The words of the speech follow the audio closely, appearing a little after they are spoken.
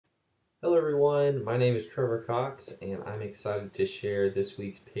Hello everyone, my name is Trevor Cox and I'm excited to share this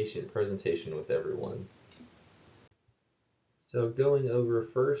week's patient presentation with everyone. So going over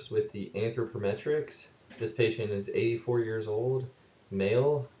first with the anthropometrics, this patient is 84 years old,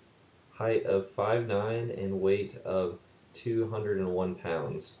 male, height of 5'9" and weight of 201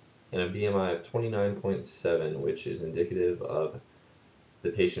 pounds, and a BMI of 29.7, which is indicative of the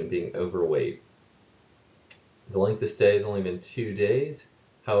patient being overweight. The length of stay has only been 2 days.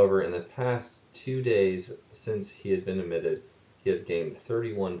 However, in the past 2 days since he has been admitted, he has gained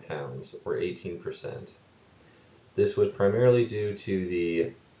 31 pounds, or 18%. This was primarily due to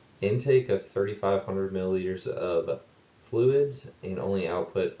the intake of 3,500 milliliters of fluids and only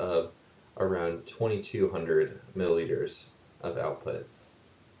output of around 2,200 milliliters of output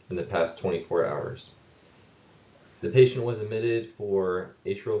in the past 24 hours. The patient was admitted for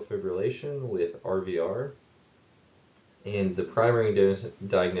atrial fibrillation with RVR, and the primary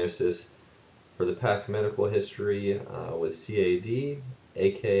diagnosis for the past medical history was CAD,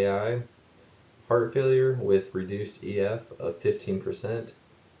 AKI, heart failure with reduced EF of 15%,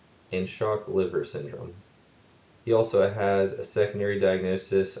 and shock liver syndrome. He also has a secondary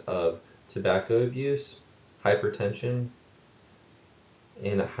diagnosis of tobacco abuse, hypertension,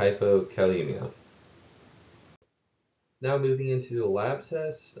 and hypokalemia. Now moving into the lab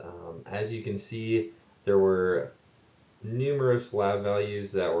test, as you can see, there were numerous lab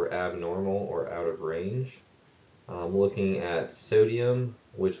values that were abnormal or out of range. Looking at sodium,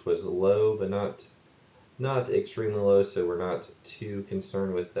 which was low but not extremely low, so we're not too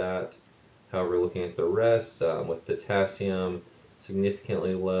concerned with that. However, looking at the rest, with potassium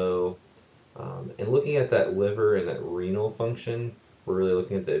significantly low, and looking at that liver and that renal function, we're really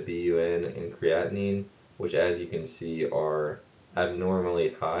looking at the BUN and creatinine, which as you can see are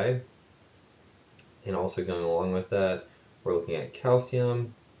abnormally high. And also going along with that, we're looking at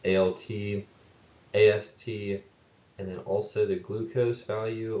calcium, ALT, AST, and then also the glucose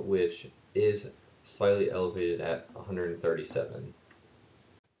value, which is slightly elevated at 137.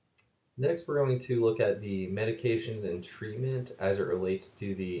 Next, we're going to look at the medications and treatment as it relates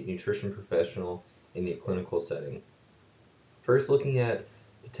to the nutrition professional in the clinical setting. First, looking at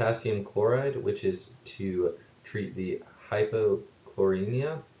potassium chloride, which is to treat the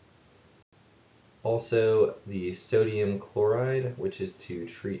hypochloremia. Also, the sodium chloride, which is to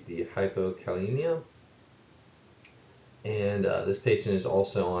treat the hypokalemia. And this patient is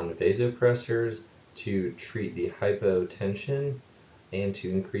also on vasopressors to treat the hypotension and to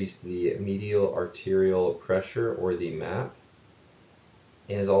increase the medial arterial pressure, or the MAP,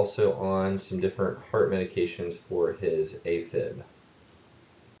 and is also on some different heart medications for his AFib.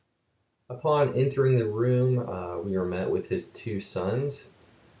 Upon entering the room, we were met with his two sons,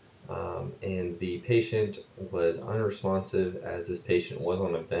 and the patient was unresponsive as this patient was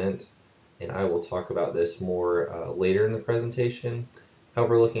on a vent, and I will talk about this more later in the presentation.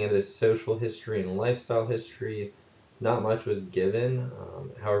 However, looking at his social history and lifestyle history, not much was given.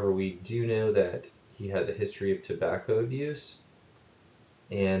 However, we do know that he has a history of tobacco abuse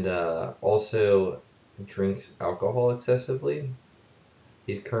and also drinks alcohol excessively.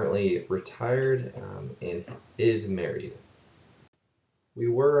 He's currently retired and is married. We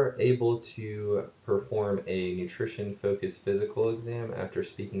were able to perform a nutrition-focused physical exam after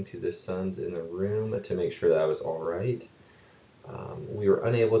speaking to the sons in the room to make sure that was all right. We were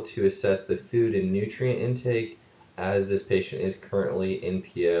unable to assess the food and nutrient intake as this patient is currently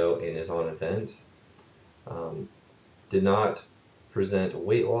NPO and is on a vent. Did not present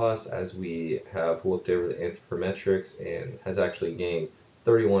weight loss as we have looked over the anthropometrics and has actually gained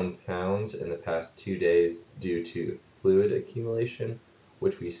 31 pounds in the past 2 days due to fluid accumulation,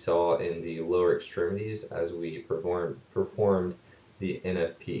 which we saw in the lower extremities as we performed the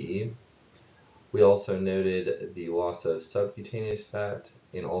NFPE. We also noted the loss of subcutaneous fat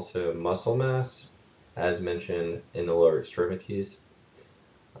and also muscle mass, as mentioned in the lower extremities,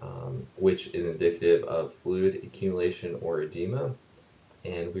 which is indicative of fluid accumulation or edema,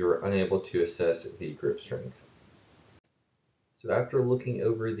 and we were unable to assess the grip strength. So after looking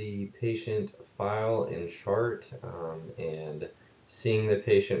over the patient file and chart and seeing the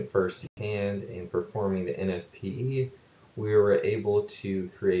patient firsthand and performing the NFPE, we were able to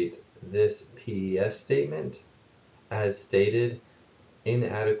create this PES statement as stated: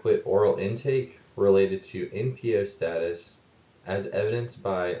 inadequate oral intake related to NPO status as evidenced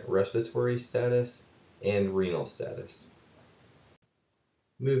by respiratory status and renal status.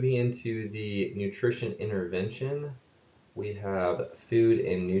 Moving into the nutrition intervention, we have food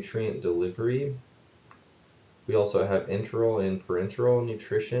and nutrient delivery. We also have enteral and parenteral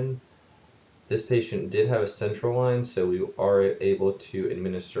nutrition. This patient did have a central line, so we are able to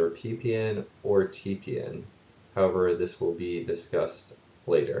administer PPN or TPN. However, this will be discussed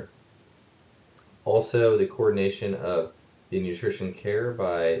later. Also, the coordination of the nutrition care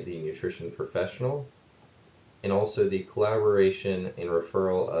by the nutrition professional, and also the collaboration and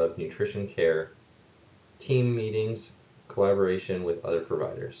referral of nutrition care, team meetings, collaboration with other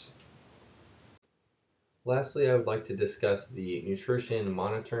providers. Lastly, I would like to discuss the nutrition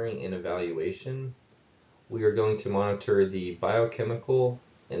monitoring and evaluation. We are going to monitor the biochemical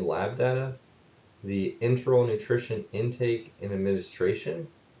and lab data, the enteral nutrition intake and administration,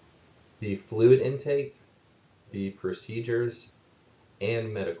 the fluid intake, the procedures,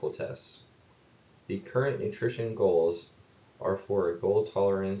 and medical tests. The current nutrition goals are for a goal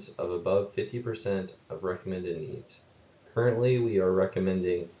tolerance of above 50% of recommended needs. Currently, we are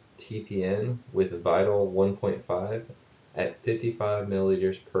recommending TPN with Vital 1.5 at 55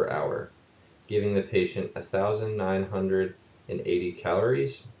 milliliters per hour, giving the patient 1,980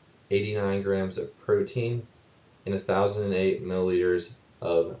 calories, 89 grams of protein, and 1,008 milliliters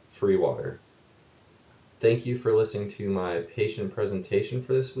of free water. Thank you for listening to my patient presentation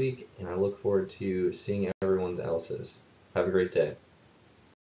for this week, and I look forward to seeing everyone else's. Have a great day.